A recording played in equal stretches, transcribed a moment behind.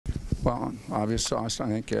Well, obviously, Auston,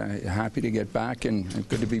 I think happy to get back and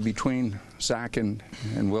good to be between Zach and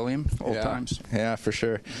William old times. Yeah, for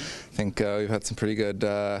sure. I think we've had some pretty good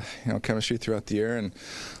chemistry throughout the year, and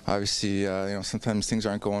obviously sometimes things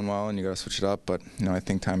aren't going well and you got to switch it up. But I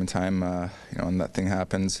think time and time when that thing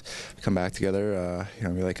happens, we come back together.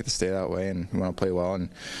 We like it to stay that way, and we want to play well and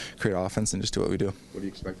create offense and just do what we do. What do you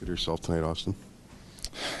expect of yourself tonight, Auston?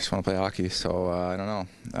 I just want to play hockey, so I don't know.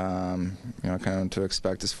 Kind of to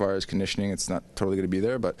expect as far as conditioning. It's not totally going to be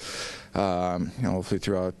there, but hopefully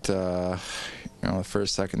throughout the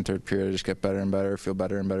first, second, third period, I just get better and better, feel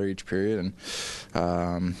better and better each period, and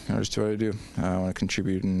just do what I do. I want to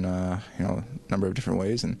contribute in a number of different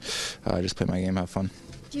ways, and just play my game, have fun.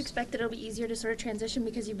 Do you expect that it'll be easier to sort of transition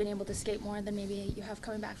because you've been able to skate more than maybe you have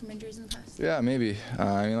coming back from injuries in the past? Yeah, maybe.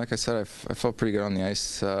 Like I said, I felt pretty good on the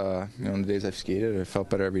ice. The days I've skated, I felt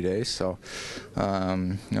better every day. So,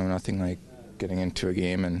 nothing like getting into a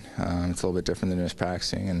game, and it's a little bit different than just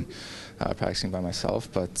practicing and practicing by myself.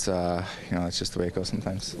 But it's just the way it goes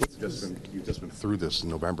sometimes. You've just been through this in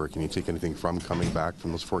November. Can you take anything from coming back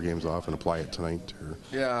from those 4 games off and apply it tonight? Or?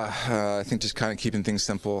 Yeah, I think just kind of keeping things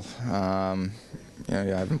simple. I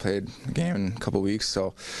haven't played a game in a couple of weeks,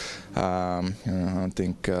 so I don't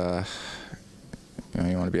think you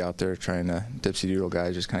want to be out there trying to dipsy-doodle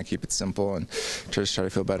guys. Just kind of keep it simple and just try to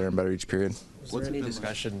feel better and better each period. Was there any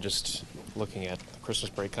discussion just looking at the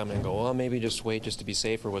Christmas break coming and go, well, maybe just wait just to be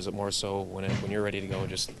safe, or was it more so when you're ready to go,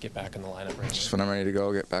 just get back in the lineup? Right? Just when I'm ready to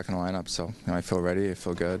go, get back in the lineup. So I feel ready, I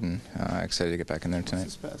feel good, and excited to get back in there tonight.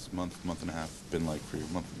 What's this past month and a half been like for you?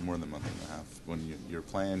 More than a month and a half. When you're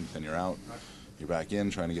playing, then you're out. You're back in,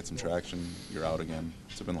 trying to get some traction. You're out again.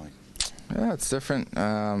 What's it been like? Yeah, it's different.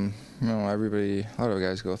 A lot of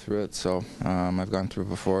guys go through it. So I've gone through it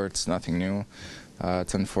before. It's nothing new.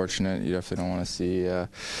 It's unfortunate. You definitely don't want to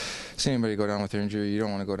see anybody go down with injury. You don't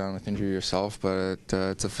want to go down with injury yourself, but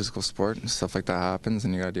it's a physical sport, and stuff like that happens,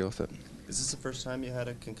 and you got to deal with it. Is this the first time you had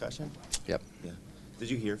a concussion? Yep. Yeah. Did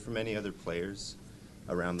you hear from any other players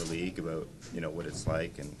around the league about what it's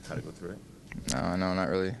like and how to go through it? No, not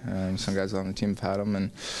really. Some guys on the team have had them,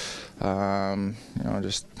 and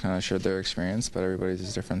just kind of shared their experience. But everybody's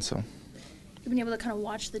is different, so. You've been able to kind of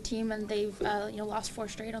watch the team, and they've lost 4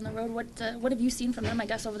 straight on the road. What have you seen from them? I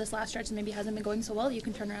guess over this last stretch, and maybe hasn't been going so well. You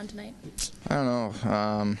can turn around tonight. I don't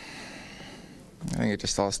know. I think it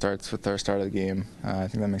just all starts with our start of the game. I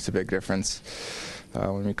think that makes a big difference.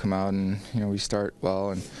 When we come out and we start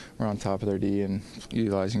well and we're on top of their D and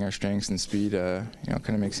utilizing our strengths and speed, kind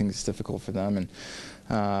of makes things difficult for them.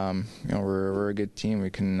 And we're a good team. We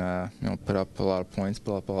can put up a lot of points,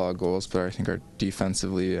 put up a lot of goals, but I think our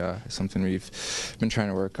defensively is something we've been trying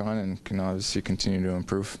to work on and can obviously continue to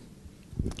improve.